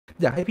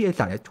อยากให้พี่ไอ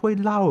ศักดิ์ช่วย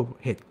เล่า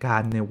เหตุการ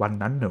ณ์ในวัน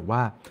นั้นหน่อยว่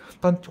า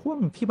ตอนช่วง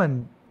ที่มัน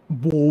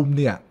บูม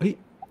เนี่ยเฮ้ย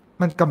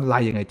มันกำไร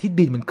ยังไงที่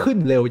ดินมันขึ้น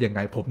เร็วยังไง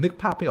ผมนึก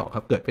ภาพไม่ออกค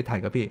รับเกิดไม่ทัน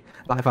ครับพี่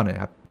เล่าให้ฟังหน่อ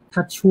ยครับถ้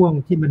าช่วง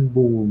ที่มัน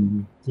บูม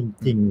จ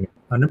ริงๆเนี่ย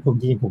ตอนนั้นผม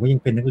จริงๆผมก็ยั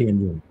งเป็นนักเรียน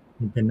อยู่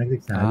ยังเป็นนักศึ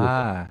กษาอยู่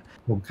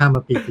ผมข้ามม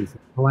าปี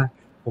40เพราะว่า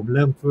ผมเ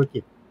ริ่มธุรกิ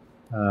จ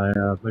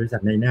บริษั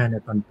ทในหน้าเนี่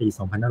ยตอนปี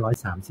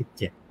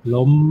2537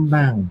ล้ม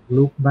บ้าง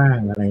ลุกบ้าง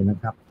อะไรนะ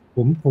ครับ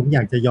ผมอย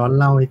ากจะย้อน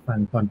เล่าให้ฟัง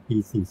ตอนปี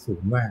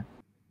40ว่า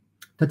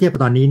ถ้าเทียบกั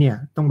บตอนนี้เนี่ย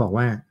ต้องบอก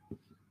ว่า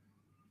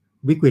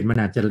วิกฤตมัน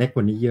อาจจะเล็กก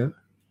ว่านี้เยอ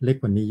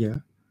ะ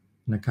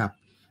นะครับ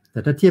แต่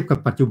ถ้าเทียบกับ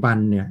ปัจจุบัน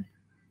เนี่ย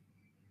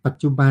ปัจ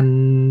จุบัน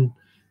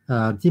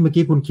ที่เมื่อ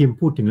กี้คุณคิม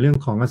พูดถึงเรื่อง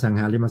ของอสัง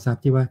หาริมทรัพ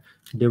ย์ที่ว่า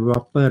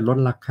developer ลด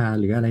ราคา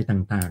หรืออะไร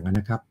ต่างๆ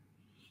นะครับ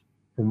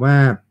ผม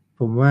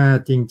ว่า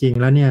จริงๆ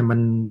แล้วเนี่ยมัน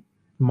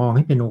มองใ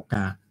ห้เป็นโอก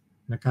าส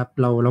นะครับ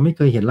เราไม่เ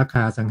คยเห็นราค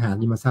าอสังหา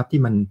ริมทรัพย์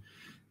ที่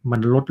มัน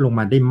ลดลง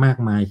มาได้มาก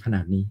มายขน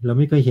าดนี้เรา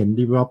ไม่เคยเห็น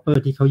developer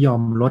ที่เขายอ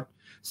มลด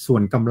ส่ว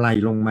นกำไร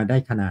ลงมาได้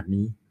ขนาด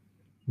นี้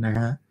นะฮ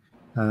ะ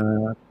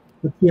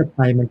ถ้าเทียบไ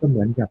ปมันก็เห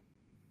มือนกับ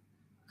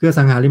คืออ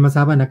สังหาริมท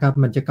รัพย์นะครับ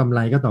มันจะกำไร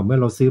ก็ต่อเมื่อ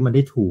เราซื้อมันไ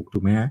ด้ถูก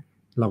ไหมฮะ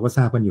เราก็ท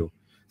ราบกันอยู่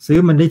ซื้อ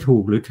มันได้ถู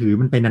กหรือถือ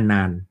มันไปน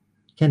าน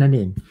ๆแค่นั้นเอ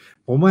ง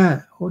ผมว่า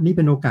นี่เ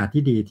ป็นโอกาส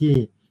ที่ดีที่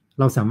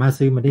เราสามารถ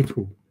ซื้อมันได้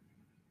ถู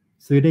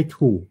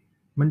ก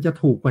มันจะ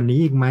ถูกกว่านี้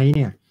อีกไหมเ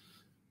นี่ย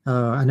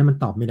อันนั้นมัน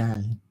ตอบไม่ได้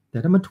แต่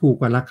ถ้ามันถูก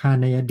กว่าราคา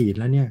ในอดีต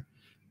แล้วเนี่ย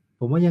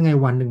ผมว่ายังไง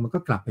วันหนึ่งมันก็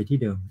กลับไปที่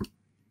เดิม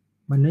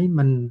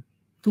มัน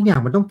ทุกอย่า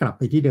งมันต้องกลับ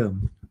ไปที่เดิม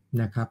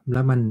นะครับแ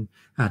ล้วมัน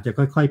อาจจะ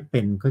ค่อยๆเป็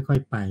นค่อย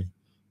ๆไป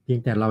เพียง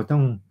แต่เราต้อ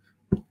ง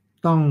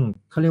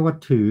เขาเรียกว่า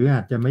ถืออ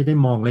าจจะไม่ได้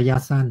มองระยะ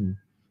สั้น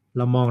เ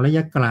รามองระย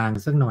ะกลาง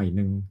สักหน่อยห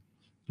นึ่ง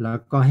แล้ว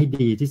ก็ให้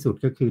ดีที่สุด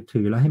ก็คือ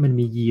ถือแล้วให้มัน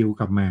มียิว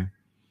กลับมา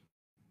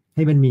ใ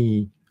ห้มันมี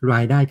รา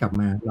ยได้กลับ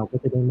มาเราก็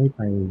จะได้ไม่ไ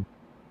ป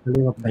เขาเรี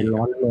ยกว่าไป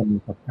ร้อนรน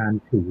กับการ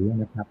ถือ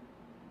นะครับ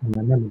อัน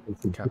นั้นน่าเป็น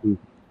สิ่งที่ดี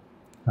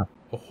ครับ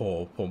โอ้โห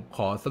ผมข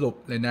อสรุป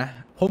เลยนะ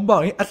ผมบอ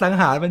กให้อสัง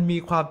หามันมี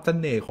ความเส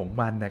น่ห์ของ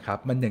มันนะครับ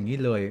มันอย่างนี้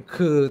เลย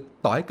คือ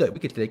ต่อให้เกิดวิ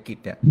กฤตเศรษฐกิจ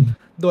เนี่ย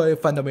โดย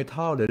ฟันดัมเมน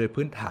ทัลหรือโดย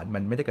พื้นฐานมั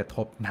นไม่ได้กระท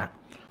บหนัก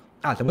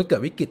สมมติเกิ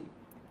ดวิกฤต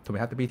ถูกไหม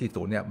ครับปี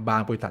40เนี่ยบา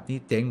งบริษัทนี่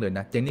เจ๊งเลยน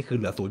ะเจ๊งนี่คือ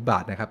เหลือ0 บา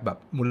ทนะครับแบบ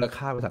มูล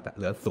ค่าบริษัทเ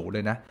หลือ0เล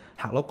ยนะ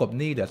หากลบกบ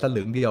หนี้เหลือส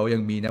ลึงเดียวยั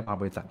งมีนะบาง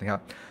บริษัทนะครับ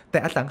แต่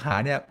อสังหา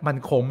เนี่ยมัน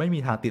คงไม่มี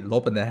ทางติดล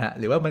บนะฮะ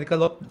หรือว่ามันก็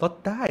ลด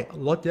ได้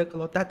ลดเยอะก็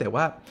ลดได้แต่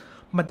ว่า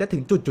มันจะถึ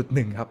งจุดห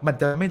นึ่งครับมัน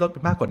จะไม่ลดไป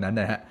มากกว่านั้น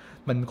นะฮะ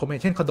มันคงไม่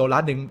เช่นคอนโดล้า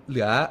นหนึ่งเห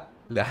ลือ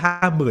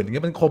50,000อย่างเ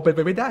งี้ยมันคงเป็นไป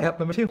ไม่ได้ครับ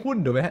มันไม่ใช่หุ้น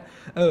ถูกไหมฮะ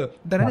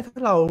ดังนั้นถ้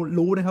าเรา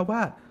รู้นะครับว่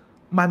า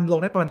มันลง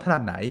ได้ประมาณขนา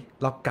ดไหน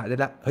เรากะได้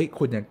ละเฮ้ย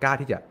คุณยังกล้า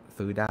ที่จะ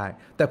ซื้อได้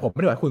แต่ผมไม่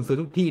ได้บอกคุณซื้อ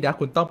ทุกที่นะ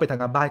คุณต้องไปทาง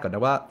การบ้านก่อนน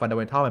ะว่าฟันดัมเ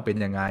มนทัลมันเป็น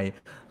ยังไง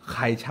ใค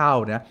รเช่า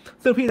นะ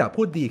ซึ่งพี่อยาก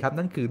พูดดีครับ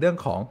นั่นคือเรื่อง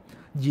ของ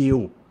ยิว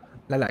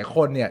หลายๆค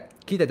นเนี่ย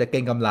คิดแต่จะเก็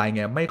งกำไรไ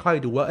งไม่ค่อย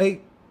ดูว่า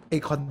ไอ้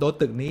คอนโด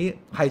ตึกนี้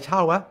ใครเช่า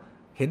วะ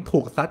เห็นถู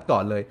กซัดก่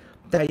อนเลย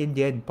ใจเ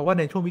ย็นๆเพราะว่า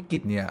ในช่วงวิกฤ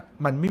ตเนี่ย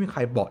มันไม่มีใคร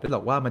บอกได้หร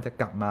อกว่ามันจะ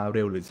กลับมาเ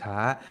ร็วหรือช้า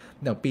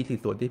อย่างปี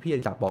40ที่พี่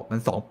อยากบอกมั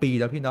น2 ปี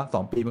แล้วพี่เนาะ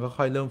2 ปีมันก็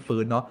ค่อยเริ่ม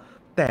ฟื้นเนาะ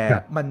แต่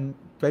มัน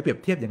ไปเปรียบ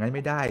เทียบอย่างนั้นไ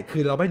ม่ได้คื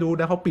อเราไม่รู้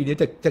นะเขาปีนี้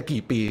จะ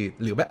กี่ปี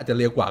หรือว่าอาจจะ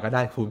เร็วกว่าก็ไ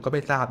ด้คุณก็ไ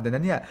ม่ทราบดัง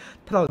นั้นเนี่ย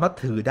ถ้าเรามา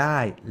ถือได้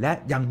และ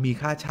ยังมี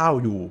ค่าเช่า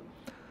อยู่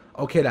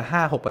โอเคละ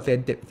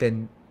5-6%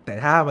 7%แต่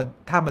ถ้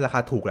ามันราคา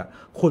ถูกล่ะ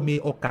คุณมี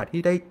โอกาส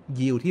ที่ได้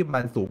ยิวที่มั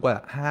นสูงกว่า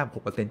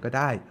 5-6% ก็ไ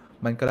ด้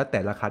มันก็แล้วแต่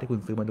ราคาที่คุณ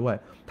ซื้อมาด้วย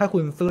ถ้าคุ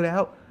ณซื้อแล้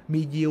ว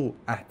มียิว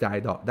จ่าย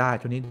ดอกได้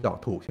ช่วงนี้ดอก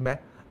ถูกใช่ไหม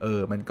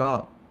มันก็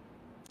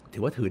ถื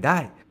อว่าถือได้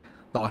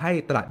ต่อให้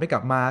ตลาดไม่ก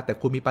ลับมาแต่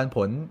คุณมีปันผ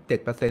ล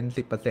 7%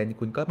 10%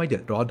 คุณก็ไม่เดื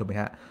อดร้อนถูกไหม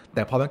ฮะแ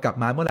ต่พอมันกลับ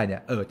มาเมื่อไหร่เนี่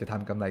ยจะท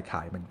ำกำไรข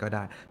ายมันก็ไ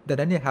ด้ดัง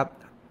นั้นเนี่ยครับ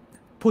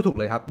พูดถูก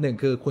เลยครับ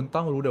1คือคุณ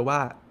ต้องรู้เลยว่า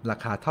รา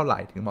คาเท่าไหร่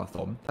ถึงเหมาะส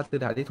มถ้าซื้อ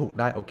ราคาที่ถูก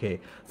ได้โอเค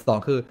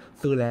2คือ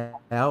ซื้อแ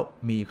ล้ว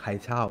มีใคร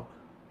เช่า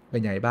เป็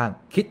นไงบ้าง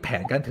คิดแผ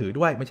นการถือ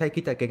ด้วยไม่ใช่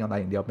คิดจะเก็งกำไร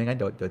อย่างเดียวไม่งั้น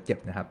เดี๋ยวเจ็บ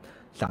นะครับ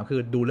3คือ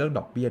ดูเรื่องด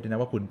อกเบี้ยด้วยนะ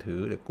ว่าคุณถือ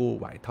หรือกู้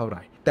ไหวเท่าไห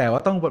ร่แต่ว่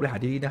าต้องบริหาร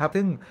ดีๆนะครับ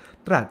ซึ่ง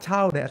ตลาดเช่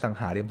าในอสัง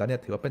หาริมทรัพย์เนี่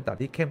ยถือว่าเป็นตลาด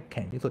ที่เข้มแ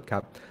ข็งที่สุดครั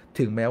บ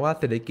ถึงแม้ว่า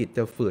เศรษฐกิจจ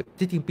ะฝืด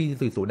จริงๆปี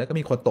40เนี่ยก็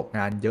มีคนตกง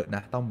านเยอะน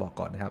ะต้องบอก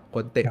ก่อนนะครับค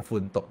นเตะ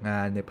ฝุ่นตกงา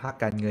นในภาค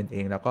การเงินเอ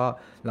งแล้ว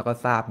ก็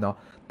ทราบเนาะ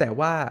แต่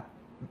ว่า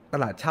ต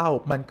ลาดเช่า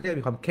มันก็จะ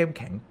มีความเข้มแ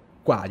ข็ง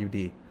กว่าอยู่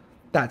ดี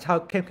ตลาดเช่า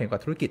เข้มแข็งกว่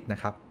าธุรกิจนะ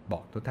ครับบอ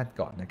กทุกท่าน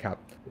ก่อนนะครับ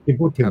ที่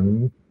พูดถึง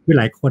คือ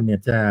หลายคนเนี่ย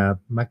จะ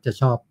มักจะ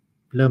ชอบ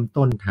เริ่ม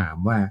ต้นถาม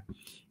ว่า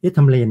ท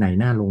ำเลไหน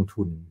น่าลง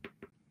ทุน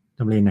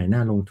ทำเลไหนน่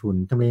าลงทุน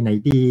ทำเลไหน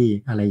ดี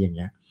อะไรอย่างเ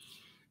งี้ย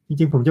จ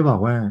ริงๆผมจะบอก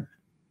ว่า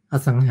อ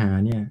สังหา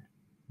เนี่ย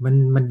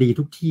มันดี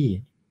ทุกที่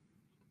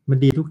มัน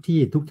ดีทุกที่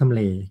ทุกทำเ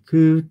ล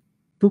คือ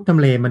ทุกทำ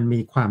เลมันมี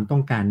ความต้อ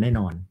งการแน่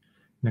นอน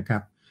นะครั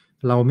บ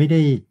เราไม่ไ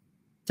ด้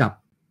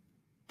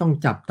ต้อง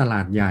จับตล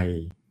าดใหญ่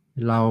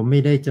เราไม่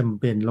ได้จำ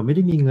เป็นเราไม่ไ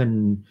ด้มีเงิน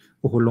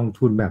โอ้โหลง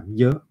ทุนแบบ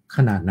เยอะข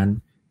นาดนั้น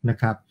นะ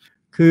ครับ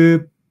คือ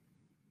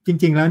จ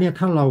ริงๆแล้วเนี่ย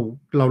ถ้าเร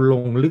าล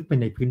งลึกไป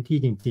ในพื้นที่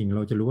จริงๆเร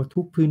าจะรู้ว่า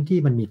ทุกพื้นที่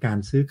มันมีการ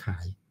ซื้อขา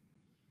ย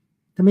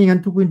ถ้าไม่งั้น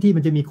ทุกพื้นที่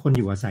มันจะมีคนอ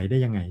ยู่อาศัยได้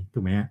ยังไงถู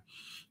กไหมฮะ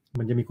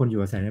มันจะมีคนอ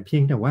ยู่อาศัยเพี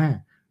ยงแต่ว่า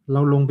เร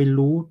าลงไป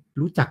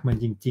รู้จักมัน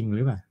จริงๆห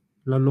รือเปล่า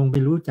เราลงไป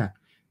รู้จัก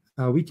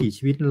วิถี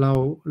ชีวิตเ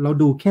รา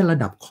ดูแค่ระ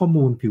ดับข้อ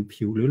มูล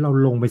ผิวๆหรือเรา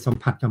ลงไปสัม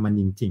ผัสกับมัน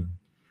จริง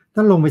ๆถ้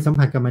าลงไปสัม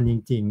ผัสกับมันจ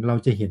ริงๆเรา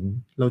จะเ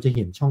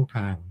ห็นช่องท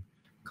าง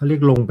เขาเรีย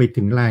กลงไป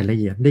ถึงรายละ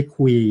เอียดได้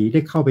คุยไ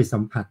ด้เข้าไปสั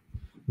มผัส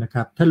นะค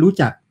รับถ้ารู้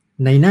จัก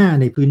ในหน้า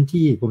ในพื้น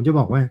ที่ผมจะ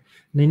บอกว่า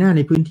ในหน้าใ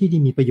นพื้นที่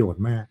ที่มีประโยช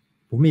น์มาก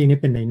ผมเองเนี่ย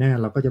เป็นในหน้า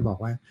เราก็จะบอก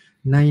ว่า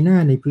ในหน้า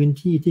ในพื้น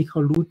ที่ที่เขา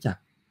รู้จัก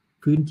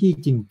พื้นที่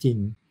จริง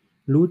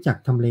ๆรู้จัก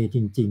ทำเลจ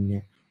ริงๆเนี่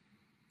ย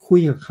คุย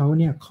กับเขา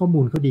เนี่ยข้อ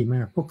มูลเขาดีม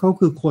ากเพราะเขา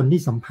คือคน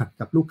ที่สัมผัส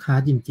กับลูกค้า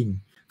จริง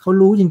ๆเขา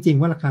รู้จริง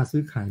ๆว่าราคาซื้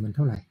อขายมันเ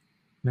ท่าไหร่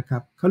นะครั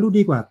บเขารู้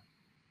ดีกว่า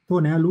โท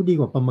ษนะรู้ดี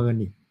กว่าประเมิน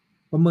อีก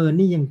ประเมิน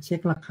นี่ยังเช็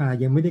คราคา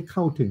ยังไม่ได้เ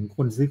ข้าถึงค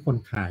นซื้อคน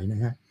ขายน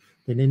ะฮะ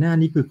แต่ในหน้า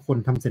นี้คือคน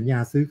ทำสัญญา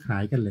ซื้อขา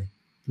ยกันเลย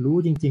รู้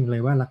จริงๆเล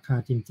ยว่าราคา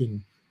จริง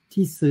ๆ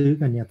ที่ซื้อ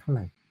กันเนี่ยเท่าไห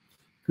ร่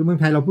คือเมือง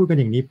ไทยเราพูดกัน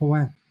อย่างนี้เพราะว่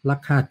ารา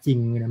คาจริง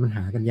เนี่ยมันห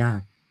ากันยา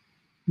ก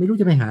ไม่รู้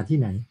จะไปหาที่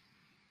ไหน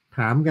ถ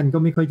ามกันก็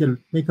ไม่ค่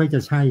อยจะ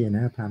ใช่น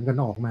ะถามกัน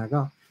ออกมา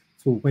ก็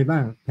ถูกไปบ้า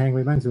งแพงไป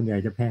บ้างส่วนใหญ่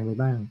จะแพงไป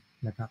บ้าง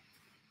นะครับ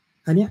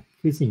อันนี้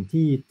คือสิ่ง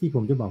ที่ผ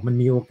มจะบอกมัน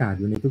มีโอกาส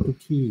อยู่ในทุก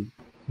ที่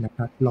นะค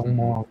รับลอง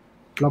มอง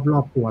รอ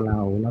บๆตัวเรา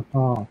แล้ว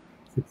ก็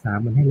ศึกษา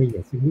มันให้ละเอี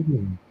ยดสักนิดห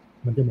นึ่ง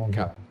มันจะมองเ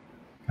ห็น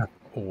ครับ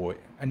โอ้ย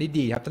อันนี้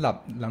ดีครับสำหรับ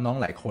น้อง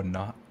ๆหลายคนเ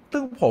นาะ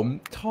ซึ่งผม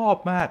ชอบ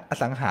มากอ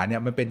สังหาเนี่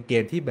ยมันเป็นเก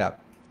มที่แบบ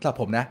สำหรับ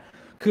ผมนะ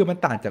คือมัน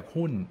ต่างจาก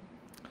หุ้น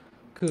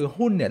คือ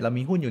หุ้นเนี่ยเรา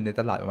มีหุ้นอยู่ใน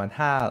ตลาดประมาณ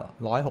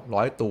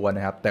500-600 ตัวน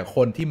ะครับแต่ค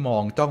นที่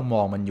จ้องม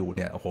องมันอยู่เ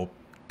นี่ยโอ้โห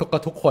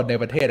ทุกคนใน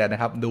ประเทศน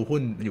ะครับดูหุ้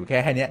นอยู่แค่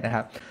นี้นะค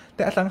รับแ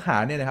ต่อสังหา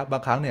เนี่ยนะครับบา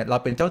งครั้งเนี่ยเรา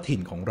เป็นเจ้าถิ่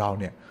นของเรา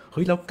เนี่ยเ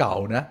ฮ้ยเราเก่า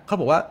นะเขา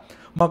บอกว่า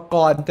มังก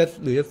รจะ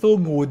สู้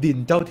งูดิน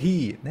เจ้าที่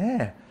แน่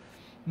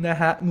นะ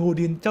ฮะงู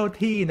ดินเจ้า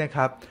ที่นะค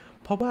รับ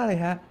เพราะว่าอะไร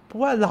ฮะเพรา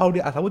ะว่าเราเ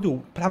นี่ยสมมติอยู่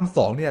พระราม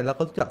2เนี่ยเรา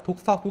ก็รู้จักทุก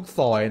ซอกทุกซ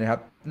อยนะครับ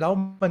แล้ว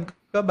มัน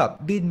ก็แบบ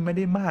ดิ้นไม่ไ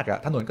ด้มาก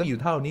ถนนก็อยู่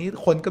เท่านี้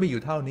คนก็มีอ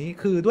ยู่เท่านี้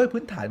คือด้วย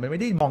พื้นฐานมันไม่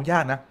ได้มองยา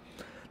กนะ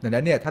ดัง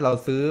นั้นเนี่ยถ้าเรา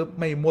ซื้อ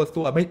ไม่มั่ว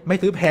ซั่วไม่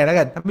ซื้อแพงแล้ว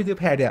กันถ้าไม่ซื้อ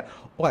แพงเนี่ย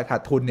โอกาสขา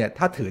ดทุนเนี่ย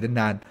ถ้าถือ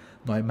นาน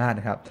ๆน้อยมาก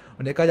นะครับ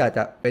วันนี้ก็อยากจ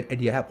ะเป็นไอ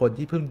เดียให้คน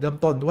ที่เพิ่งเริ่ม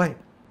ต้นด้วย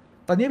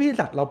ตอนนี้พี่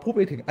ศักดิ์เราพูดไ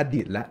ปถึงอ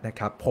ดีตแล้วนะ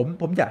ครับ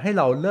ผมอยากให้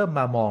เราเริ่ม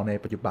มามองใน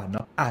ปัจจุบันเน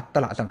าะต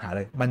ลาดอสังหาเ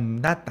ลยมัน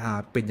หน้าตา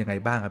เป็นยังไง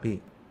บ้างครับพี่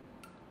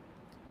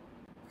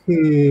คื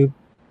อ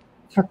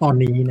ถ้าตอน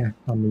นี้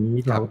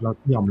เรา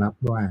ยอมรับ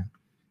ว่า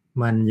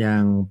มันยั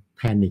งแ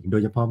พนิคโด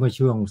ยเฉพาะเมื่อ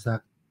ช่วง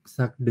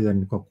สักเดือน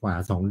กว่า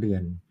2 เดือ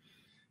น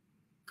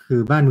คื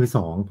อบ้านมือส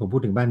องผมพู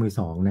ดถึงบ้านมือ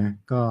สองนะ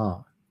ก็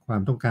ควา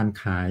มต้องการ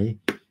ขาย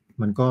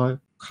มันก็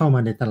เข้ามา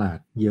ในตลาด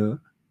เยอะ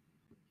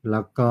แ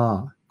ล้วก็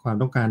ความ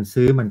ต้องการ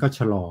ซื้อมันก็ช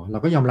ะลอเรา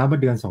ก็ยอมรับว่า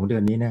เดือน2 เดือ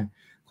นนี้เนี่ย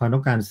ความต้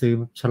องการซื้อ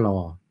ชะล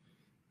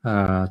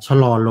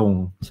อ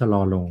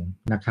ลง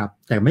นะครับ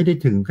แต่ไม่ได้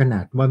ถึงขน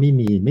าดว่าไม่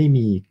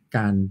มีก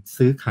าร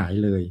ซื้อขาย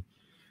เลย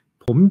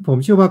ผม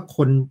เชื่อว่าค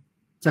น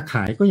จะข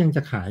ายก็ยังจ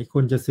ะขายค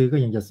นจะซื้อก็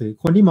ยังจะซื้อ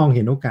คนที่มองเ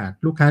ห็นโอกาส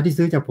ลูกค้าที่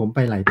ซื้อจากผมไป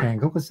หลายแพง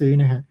เขาก็ซื้อ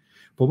นะฮะ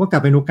ผมว่ากลั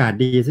บเป็นโอกาส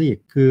ดีซะอีก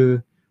คือ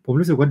ผม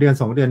รู้สึกว่าเดือน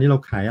2 เดือนนี้เรา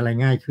ขายอะไร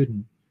ง่ายขึ้น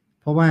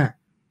เพราะว่า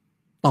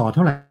ต่อเท่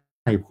าไหร่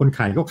คนข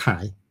ายก็ขา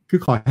ยคือ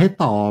ขอให้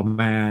ต่อ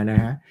มานะ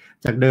ฮะ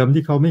จากเดิม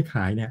ที่เขาไม่ข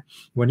ายเนี่ย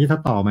วันนี้ถ้า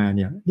ต่อมาเ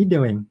นี่ยนิดเดีย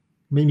วเอง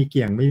ไม่มีเ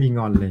กี่ยงไม่มีง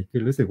อนเลยคื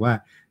อรู้สึกว่า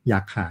อยา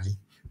กขาย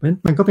เพราะฉะนั้น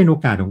มันก็เป็นโอ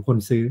กาสของคน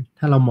ซื้อ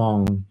ถ้าเรามอง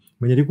เห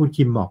มือนที่คุณ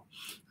คิมบอก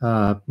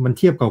มันเ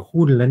ทียบกับ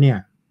หุ้นแล้วเนี่ย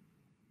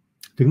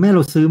ถึงแม้เร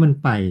าซื้อมัน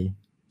ไป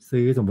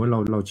ซื้อสมมติ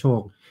เราโช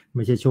คไ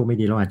ม่ใช่โชคไม่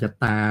ดีเราอาจจะ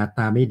ต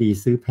าไม่ดี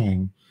ซื้อแพง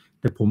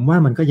แต่ผมว่า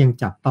มันก็ยัง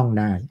จับต้อง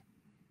ได้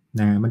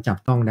นะมันจับ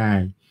ต้องได้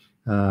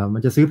มั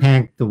นจะซื้อแพง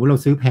สมมติเรา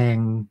ซื้อแพง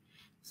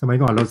สมัย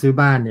ก่อนเราซื้อ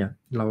บ้านเนี่ย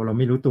เราไ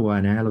ม่รู้ตัว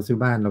นะเราซื้อ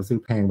บ้านเราซื้อ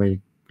แพงไป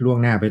ล่วง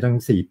หน้าไปตั้ง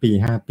4 ปี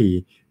 5 ปี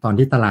ตอน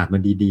ที่ตลาดมั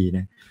นดีๆน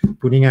ะ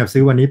พูดง่ายๆ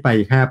ซื้อวันนี้ไป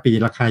5 ปี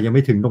ราคายังไ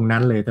ม่ถึงตรงนั้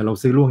นเลยแต่เรา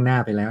ซื้อล่วงหน้า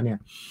ไปแล้วเนี่ย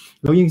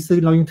เรายัง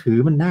ถือ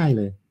มันได้เ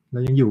ลยเรา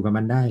ยังอยู่กับ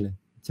มันได้เลย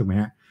ถูกไหม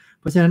ฮะ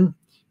เพราะฉะนั้น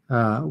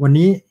วัน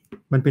นี้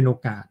มันเป็นโอ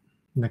กาส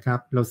นะครับ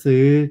เรา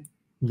ซื้อ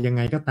ยังไ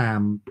งก็ตาม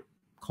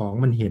ของ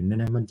มันเห็น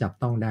นะมันจับ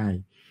ต้องได้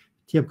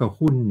เทียบกับ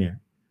หุ้นเนี่ย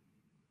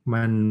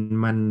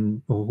มัน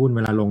โอ้หุ้นเว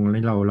ลาลงแล้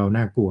วเรา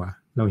น่ากลัว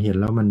เราเห็น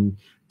แล้วมัน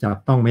จับ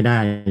ต้องไม่ได้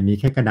มี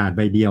แค่กระดาษใ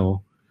บเดียว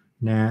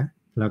นะ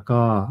แล้วก็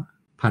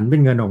ผันเป็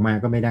นเงินออกมา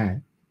ก็ไม่ได้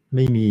ไ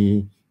ม่มี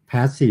พ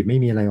าสซีฟไม่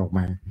มีอะไรออกม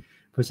า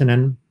เพราะฉะนั้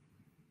น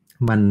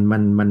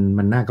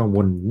มันน่ากังว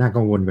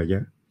ลกว่าเยอ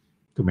ะ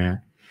ถูกไหม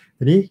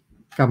ทีนี้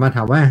กลับมาถ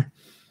ามว่า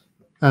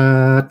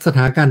สถ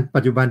านการณ์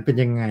ปัจจุบันเป็น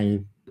ยังไง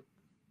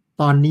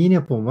ตอนนี้เนี่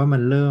ยผมว่ามั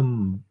นเ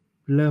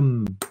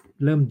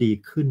ริ่มดี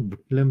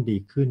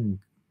ขึ้น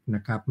น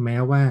ะครับแม้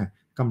ว่า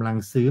กำลัง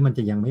ซื้อมันจ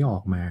ะยังไม่ออ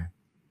กมา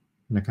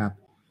นะครับ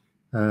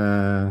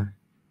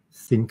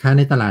สินค้าใ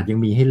นตลาดยัง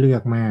มีให้เลือ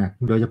กมาก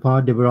โดยเฉพาะ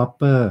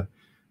developer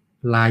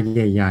ราย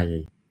ใหญ่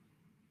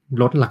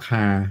ๆลดราค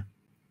า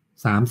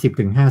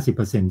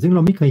 30-50% ซึ่งเร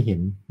าไม่เคยเห็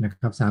นนะ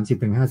ครับ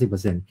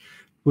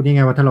 30-50% พูด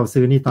ง่ายๆว่าถ้าเรา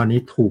ซื้อนี่ตอนนี้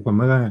ถูกกว่าเ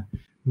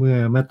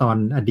มื่อตอน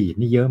อดีต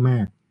นี่เยอะมา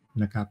ก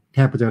นะครับ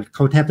เข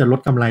าแทบจะลด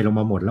กำไรลง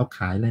มาหมดแล้วข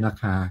ายในรา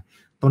คา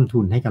ต้นทุ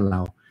นให้กับเร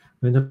าเพ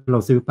ราะฉะนั้นเรา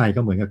ซื้อไปก็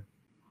เหมือนกับ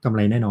กำไ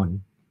รแน่นอน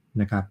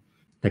นะครับ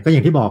แต่ก็อย่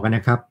างที่บอกกันน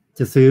ะครับ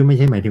จะซื้อไม่ใ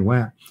ช่หมายถึงว่า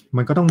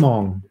มันก็ต้องมอ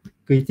ง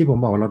คือที่ผม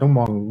บอกเราต้อง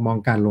มอง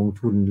การลง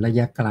ทุนระ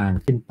ยะกลาง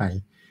ขึ้นไป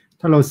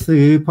ถ้าเรา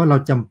ซื้อเพราะเรา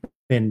จ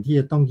ำเป็นที่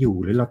จะต้องอยู่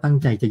หรือเราตั้ง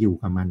ใจจะอยู่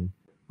กับมัน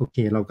โอเค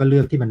เราก็เลื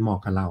อกที่มันเหมาะ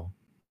กับเรา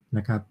น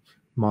ะครับ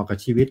เหมาะกับ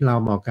ชีวิตเรา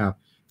เหมาะกับ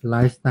ไล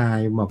ฟ์สไต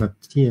ล์เหมาะกับ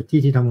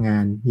ที่ทำงา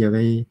นอย่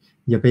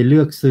าไปเลื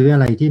อกซื้ออะ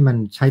ไรที่มัน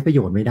ใช้ประโย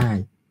ชน์ไม่ได้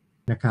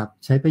นะครับ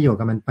ใช้ประโยชน์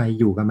กับมันไป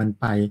อยู่กับมัน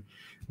ไป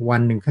วั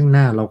นหนึ่งข้างห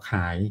น้าเราข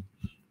าย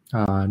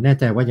แน่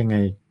ใจว่ายังไง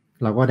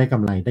เราก็ได้ก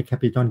ำไรได้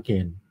capital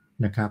gain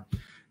นะครับ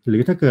หรื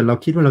อถ้าเกิดเรา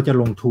คิดว่าเราจะ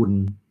ลงทุน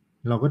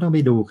เราก็ต้องไป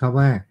ดูครับ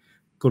ว่า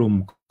กลุ่ม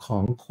ขอ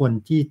งคน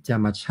ที่จะ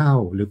มาเช่า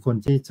หรือคน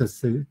ที่จะ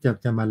ซื้อ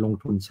จะมาลง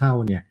ทุนเช่า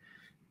เนี่ย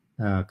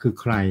คือ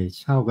ใคร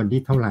เช่ากัน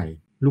ที่เท่าไหร่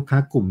ลูกค้า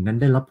กลุ่มนั้น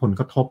ได้รับผล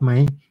กระทบไหม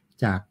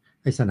จาก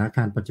สถานก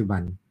ารณ์ปัจจุบั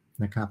น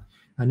นะครับ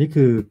อันนี้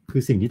คื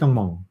อสิ่งที่ต้อง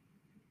มอง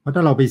เพราะถ้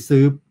าเราไป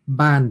ซื้อ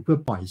บ้านเพื่อ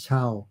ปล่อยเช่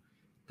า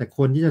แต่ค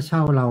นที่จะเช่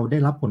าเราได้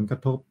รับผลกร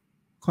ะทบ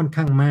ค่อน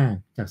ข้างมาก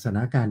จากสถา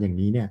นการณ์อย่าง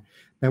นี้เนี่ย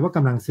แปลว่าก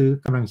ำลัง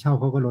เช่า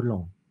เขาก็ลดล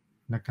ง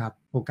นะครับ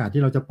โอกาส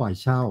ที่เราจะปล่อย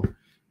เช่า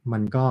มั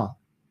น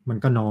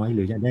ก็น้อยห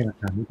รือจะได้รา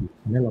คาไม่ดี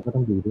อันนี้เราก็ต้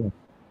องดูด้วย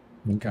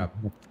นะครับ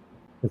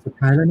แต่สุด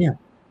ท้ายแล้วเนี่ย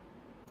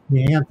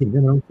สิ่งที่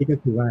เราต้องคิดก็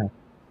คือว่า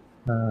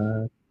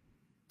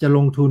จะล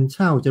งทุนเ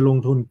ช่าจะลง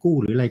ทุนกู้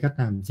หรืออะไรก็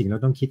ตามสิ่งเรา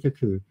ต้องคิดก็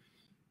คือ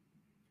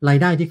ราย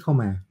ได้ที่เข้า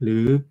มาหรื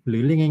อ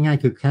เรียกง่าย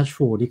ๆคือ cash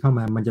flow ที่เข้า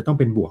มามันจะต้อง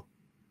เป็นบวก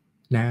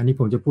นะอันนี้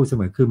ผมจะพูดเส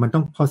มอคือมันต้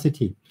อง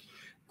positive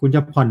คุณจ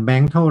ะผ่อนแบ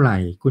งค์เท่าไหร่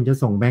คุณจะ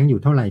ส่งแบงค์อ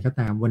ยู่เท่าไหร่ก็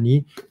ตามวันนี้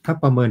ถ้า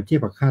ประเมินเทีย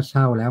บกับค่าเ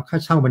ช่าแล้วค่า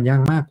เช่ามันยั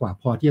งมากกว่า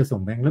พอที่จะส่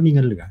งแบงค์แล้วมีเ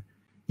งินเหลือ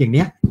อย่างเ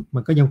นี้ยมั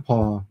นก็ยังพอ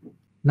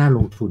น่าล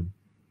งทุน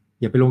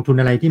อย่าไปลงทุน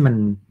อะไรที่มั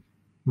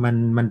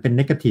นเป็น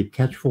negative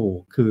cash flow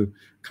คือ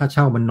ค่าเ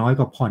ช่ามันน้อย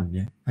กว่าผ่อนเ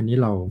นี่ยอันนี้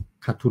เรา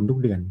ขาดทุนทุก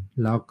เดือน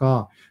แล้วก็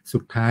สุ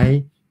ดท้าย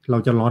เรา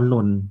จะร้อนร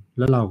นแ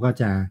ล้วเราก็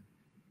จะ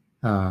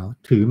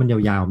ถือมันย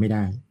าวๆไม่ไ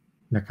ด้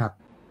นะครับ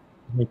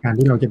ในการ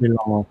ที่เราจะไปร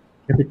อ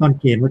capital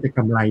gain ว่าจะก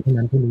ำไรเท่า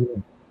นั้นเท่านี้เล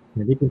ยอ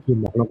ย่างที่คุณทีม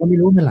บอกเราก็ไม่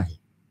รู้เมื่อไหร่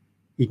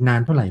อีกนา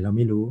นเท่าไหร่เราไ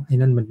ม่รู้ไอ้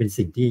นั่นมันเป็น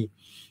สิ่งที่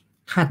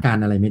คาดการ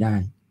อะไรไม่ได้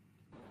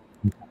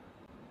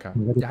ครับ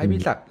อยากให้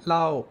พี่ศักดิ์เ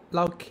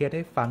ล่าเคสใ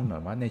ห้ฟังหน่อ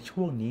ยว่าใน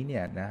ช่วงนี้เนี่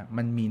ยนะ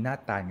มันมีหน้า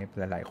ตาไง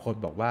หลายๆคน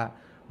บอกว่า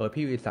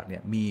พี่วิศักดิ์เนี่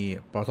ยมี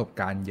ประสบ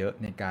การณ์เยอะ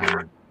ในการ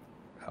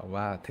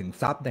ว่าถึง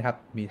ทรัพย์นะครับ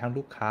มีทั้ง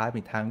ลูกค้า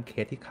มีทั้งเค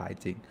สที่ขาย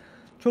จริง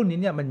ช่วงนี้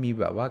เนี่ยมันมี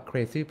แบบว่า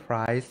crazy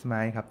price ไหม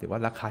ครับหรือว่า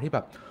ราคาที่แบ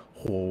บ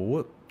โห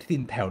ที่ดิ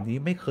นแถวนี้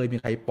ไม่เคยมี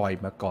ใครปล่อย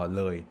มาก่อน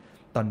เลย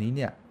ตอนนี้เ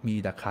นี่ยมี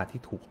ราคาที่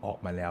ถูกออก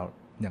มาแล้ว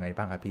ยังไง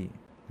บ้างครับพี่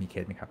มีเค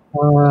สไหมครับ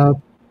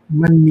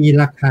มันมี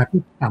ราคา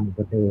ที่ต่ำก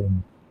ว่าเดิม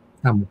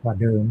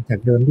จาก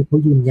เดิมที่เขา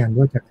ยืนยัน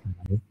ว่าจะขา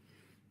ย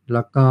แ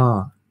ล้วก็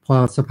พอ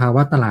สภาว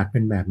ะตลาดเป็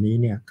นแบบนี้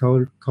เนี่ย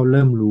เขาเ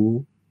ริ่มรู้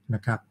น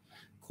ะครับ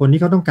คนที่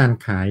เขาต้องการ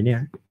ขายเนี่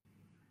ย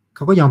เข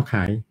าก็ยอมข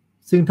าย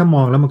ซึ่งถ้าม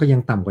องแล้วมันก็ยั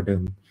งต่ำกว่าเดิ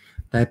ม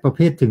แต่ประเภ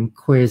ทถึง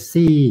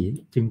crazy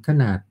ถึงข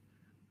น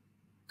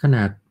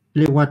าด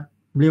เรียก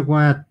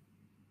ว่า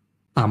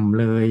ต่ำ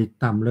เ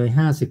ลย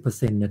50%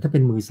เนี่ยถ้าเป็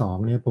นมือสอง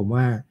เนี่ยผม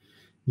ว่า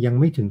ยัง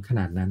ไม่ถึงข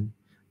นาดนั้น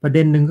ประเ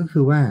ด็นหนึ่งก็คื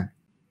อว่า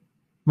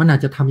มันอาจ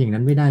จะทำอย่าง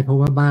นั้นไม่ได้เพราะ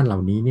ว่าบ้านเหล่า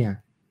นี้เนี่ย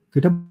คื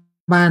อถ้า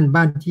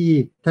บ้านที่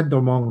ถ้าเรา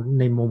มอง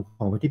ในมุมข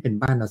องที่เป็น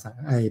บ้านอาศั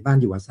ยบ้าน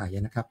อยู่อาศัย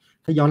นะครับ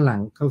ถ้าย้อนหลัง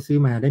เขาซื้อ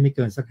มาได้ไม่เ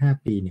กินสัก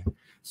5 ปีเนี่ย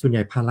ส่วนให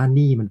ญ่ภาระห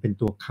นี้มันเป็น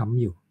ตัวค้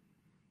ำอยู่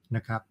น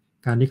ะครับ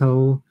การที่เขา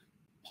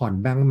ผ่อน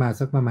แบงก์มา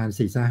สักประมาณ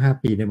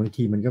 4-5 ปีในบาง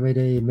ทีมันก็ไม่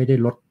ได้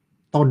ลด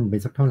ต้นไป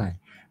สักเท่าไหร่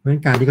เพราะฉะนั้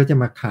นการที่เขาจะ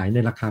มาขายใน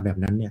ราคาแบบ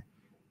นั้นเนี่ย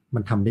มั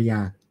นทำได้ย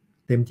าก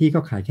เต็มที่ก็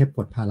ขายแค่ปล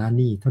ดภาระห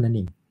นี้เท่านั้นเอ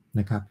ง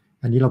นะครับ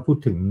อันนี้เราพูด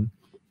ถึง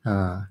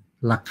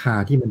ราคา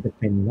ที่มันจะ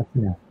เป็นลักษ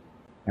ณะ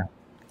แบบ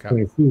เคร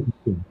ซี่จ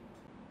ริง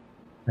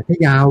ๆแต่ถ้า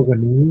ยาวกว่า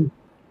นี้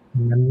อั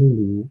นนั้นไม่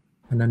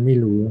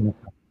รู้นะ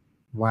ครับ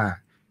ว่า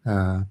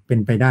เป็น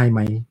ไปได้ไหม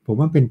ผม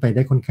ว่าเป็นไปไ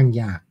ด้ค่อนข้าง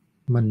ยาก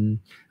มัน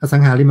อสั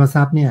งหาริมท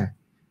รัพย์เนี่ย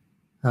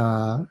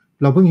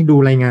เราเพิ่งดู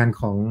รายงาน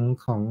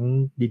ของ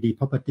ดี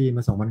Property ม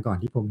า2 วันก่อน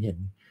ที่ผมเห็น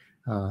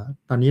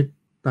ตอนนี้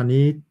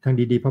ทาง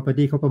ดี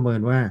Property เขาประเมิน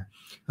ว่า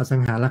อสั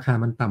งหาราคา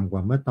มันต่ำกว่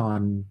าเมื่อ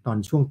ตอน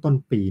ช่วงต้น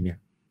ปีเนี่ย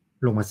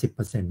ลงมา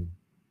 10%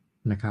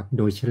 นะครับโ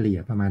ดยเฉลี่ย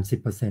ประมาณ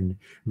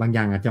 10% บางอ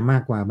ย่างอาจจะมา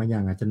กกว่าบางอย่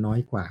างอาจจะน้อย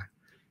กว่า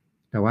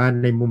แต่ว่า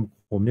ในมุม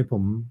ผมเนี่ย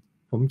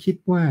ผมคิด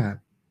ว่า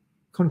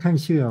ค่อนข้าง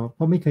เชื่อเพ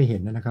ราะไม่เคยเห็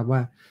นนะครับว่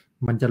า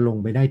มันจะลง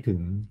ไปได้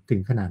ถึง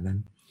ขนาดนั้น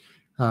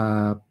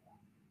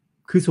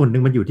คือส่วนหนึ่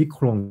งมันอยู่ที่โค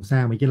รงสร้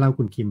างเมื่อกี้เล่า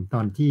คุณคิมต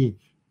อนที่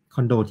ค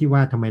อนโดที่ว่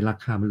าทำไมรา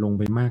คามันลง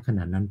ไปมากขน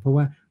าดนั้นเพราะ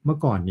ว่าเมื่อ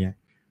ก่อนเนี่ย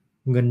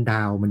เงินด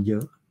าวมันเยอ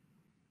ะ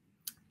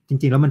จ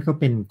ริงๆแล้วมันก็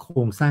เป็นโคร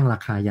งสร้างรา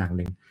คาอย่างห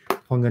นึ่ง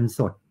พอเงินส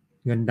ด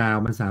เงินดาว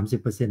มัน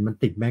 30% มัน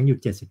ติดแบงก์อยู่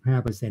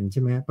 75% ใ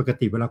ช่ไหมปก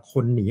ติเวลาค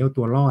นหนีเอา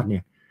ตัวรอดเนี่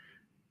ย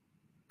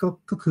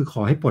ก็คือข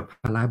อให้ปลดภ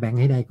าระแบง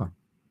ก์ให้ได้ก่อน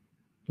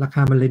ราค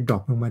ามันเลยดรอ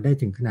ปลงมาได้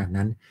ถึงขนาด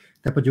นั้น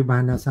แต่ปัจจุบัน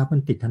ทรัพย์มั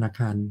นติดธนาค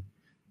าร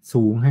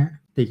สูง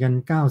ติดกัน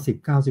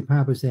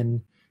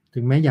 90-95% ถึ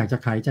งแม้อยากจะ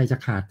ขายใจจะ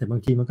ขาดแต่บา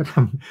งที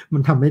มั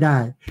นทำไม่ได้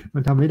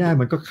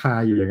มันก็คา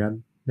อยู่อย่างนั้น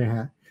นะฮ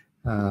ะ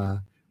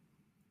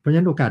เพราะฉะ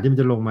นั้นโอกาสที่มัน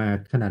จะลงมา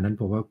ขนาดนั้น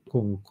ผมว่า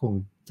คง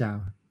จะ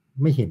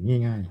ไม่เห็น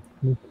ง่าย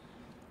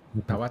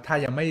แต่ว่าถ้า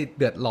ยังไม่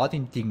เดือดร้อนจ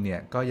ริงๆเนี่ย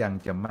ก็ยัง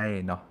จะไม่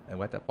เนาะ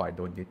ว่าจะปล่อยโ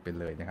ดนยึดไป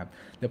เลยนะครับ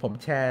เดี๋ยวผม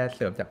แชร์เ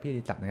สริมจากพี่อ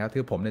ดิศักดิ์นะครับคื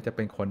อผมเนี่ยจะเ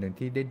ป็นคนหนึ่ง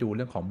ที่ได้ดูเ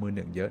รื่องของมือห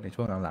นึ่งเยอะใน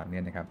ช่วงหลังๆเนี่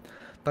ยนะครับ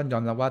ต้องยอ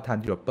มรับว่าทาง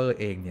developer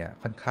เองเนี่ย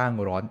ค่อนข้าง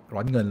ร้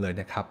อนเงินเลย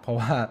นะครับเพราะ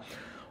ว่า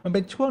มันเ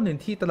ป็นช่วงหนึ่ง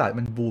ที่ตลาด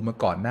มันบูมมา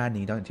ก่อนหน้า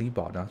นี้เนาะอย่างที่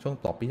บอกเนาะช่วง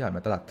ต่อปีที่ผ่านม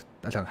าตลาด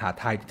อสังหา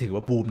ไทยถือว่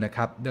าบูมนะค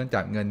รับเนื่องจ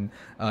ากเงิน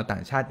ต่า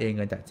งชาติเองเ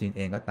งินจากจีนเ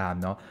องก็ตาม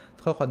เนาะ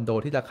ก็คอนโด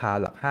ที่ราคา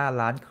หลัก5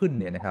ล้านขึ้น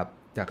เนี่ยนะครับ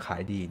จะขา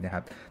ยดีนะครั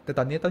บแต่ต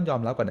อนนี้ต้องยอ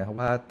มรับก่อนนะครับ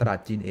ว่าตลาด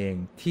จีนเอง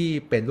ที่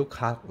เป็นลูก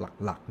ค้า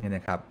หลักๆเนี่ยน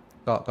ะครับ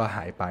ก็ห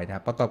ายไปนะค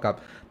รับประกอบกับ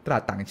ตลา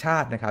ดต่างชา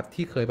ตินะครับ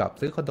ที่เคยแบบ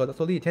ซื้อคอนโดลัก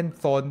ชัวรี่เช่น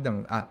โซนอย่าง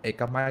เอ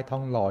กมัยทอ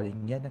งหล่ออย่า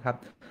งเงี้ยนะครับ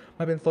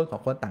มันเป็นโซนขอ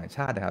งคนต่างช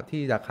าตินะครับ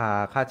ที่ราคา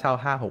ค่าเช่า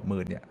5-6ห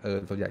มื่นเนี่ย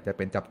ส่วนใหญ่จะเ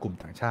ป็นจับกลุ่ม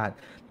ต่างชาติ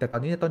แต่ตอ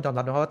นนี้ต้องยอม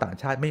รับนะครับว่าต่าง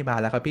ชาติไม่มา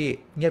แล้วครับพี่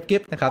เงียบกิ๊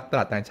บนะครับต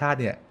ลาดต่างชาติ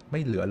เนี่ยไ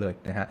ม่เหลือเลย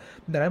นะฮะ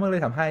ดังนั้นมันเล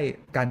ยทำให้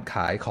การข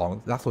ายของ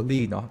ลักชัว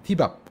รี่เนาะที่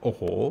แบบโอ้โ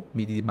ห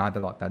มีดีมาต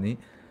ลอดตอนนี้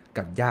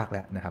กันยากแ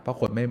ล้วนะครับเพราะ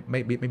คนไ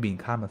ม่บิน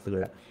ข้ามมาซื้อ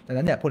แล้วดัง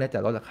นั้นเนี่ยพวกนี้จ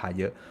ะลดราคา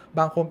เยอะบ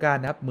างโครงการ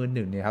นะครับมือห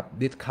นึ่งเนี่ยครับ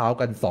ดิสคาว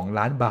กัน2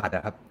ล้านบาทน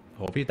ะครับโ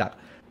หพี่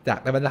จาก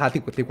ในราคา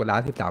10 กว่าล้า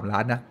น13ล้า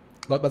นนะ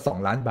ลดมา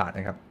2ล้านบาท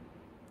นะครับ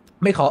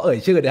ไม่ขอเอ่ย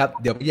ชื่อนะครับ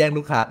เดี๋ยวไปแย่ง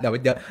ลูกค้าเดี๋ยวไป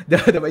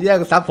แย่ง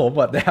ซับผมห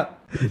มดนะครับ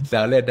แซ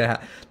วเล่นนะฮะ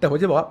แต่ผม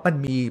จะบอกว่ามัน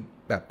มี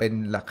แบบเป็น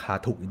ราคา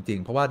ถูกจริง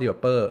ๆเพราะว่า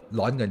developer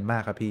ร้อนเงินมา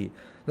กครับพี่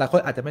หลายค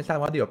นอาจจะไม่ทราบ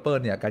ว่า developer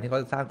เนี่ยการที่เขา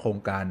สร้างโครง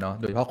การเนาะ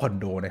โดยเฉพาะคอน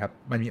โดนะครับ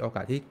มันมีโอก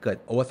าสที่เกิด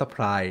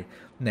oversupply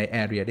ใน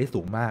area ได้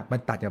สูงมากมัน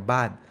ตัดจาก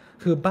บ้าน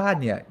คือบ้าน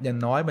เนี่ยอย่าง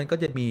น้อยมันก็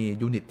จะมี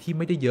ยูนิตที่ไ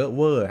ม่ได้เยอะเ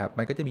วอร์ครับ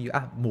มันก็จะมี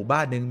หมู่บ้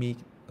านนึงมี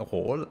โอ้โห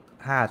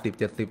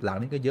50-70หลัง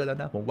นี่ก็เยอะแล้ว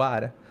นะผมว่า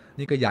นะ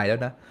นี่ก็ใหญ่แล้ว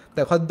นะแ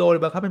ต่คอนโด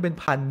บางครับมันเป็น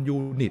พันยู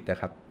นิตน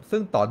ะครับซึ่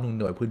งต่อ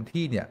หน่วยพื้น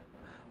ที่เนี่ย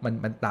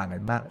มันต่างกั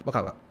นมากประก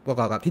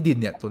อบกับที่ดิน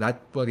เนี่ยส่วนนั้น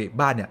ปกติ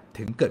บ้านเนี่ย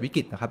ถึงเกิดวิก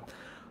ฤตนะครับ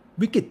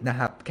วิกฤตนะ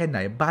ครับแค่ไหน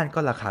บ้านก็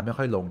ราคาไม่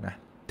ค่อยลงนะ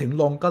ถึง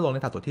ลงก็ลงใน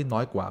สัดส่วนที่น้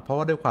อยกว่าเพราะ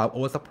ว่าด้วยความโอ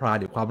เวอร์ซัพพลาย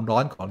หรือความร้อ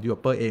นของ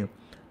developer เอง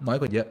น้อย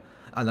กว่าเยอะ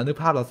แล้วนึก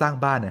ภาพเราสร้าง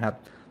บ้านนะครับ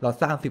เรา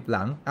สร้าง10ห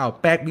ลัง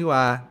แป๊กดีกว่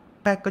า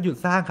แป๊กก็หยุด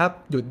สร้างครับ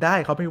หยุดได้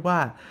เขาไม่ว่า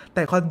แ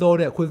ต่คอนโด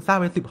เนี่ยคุณสร้าง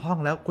ไป10ห้อง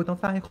แล้วคุณต้อง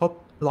สร้างให้ครบ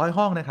100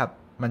ห้องนะครับ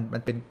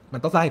มั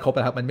นต้องสร้างให้ครบ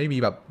นะครับมันไม่มี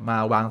แบบมา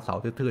วางเสา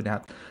ทื่อๆนะครั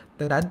บ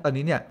ดังนั้นตอน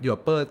นี้เนี่ย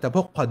developer แต่พ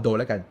วกคอนโด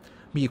แล้วกัน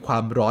มีควา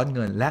มร้อนเ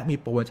งินและมี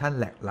โปรโมชั่น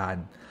แหลกลาน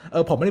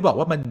ผมไม่ได้บอก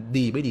ว่ามัน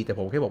ดีไม่ดีแต่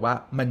ผมแค่บอกว่า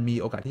มันมี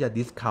โอกาสที่จะ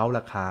ดิสคาวร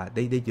าคาไ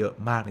ด้เยอะ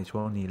มากในช่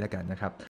วงนี้แล้วกันนะครับ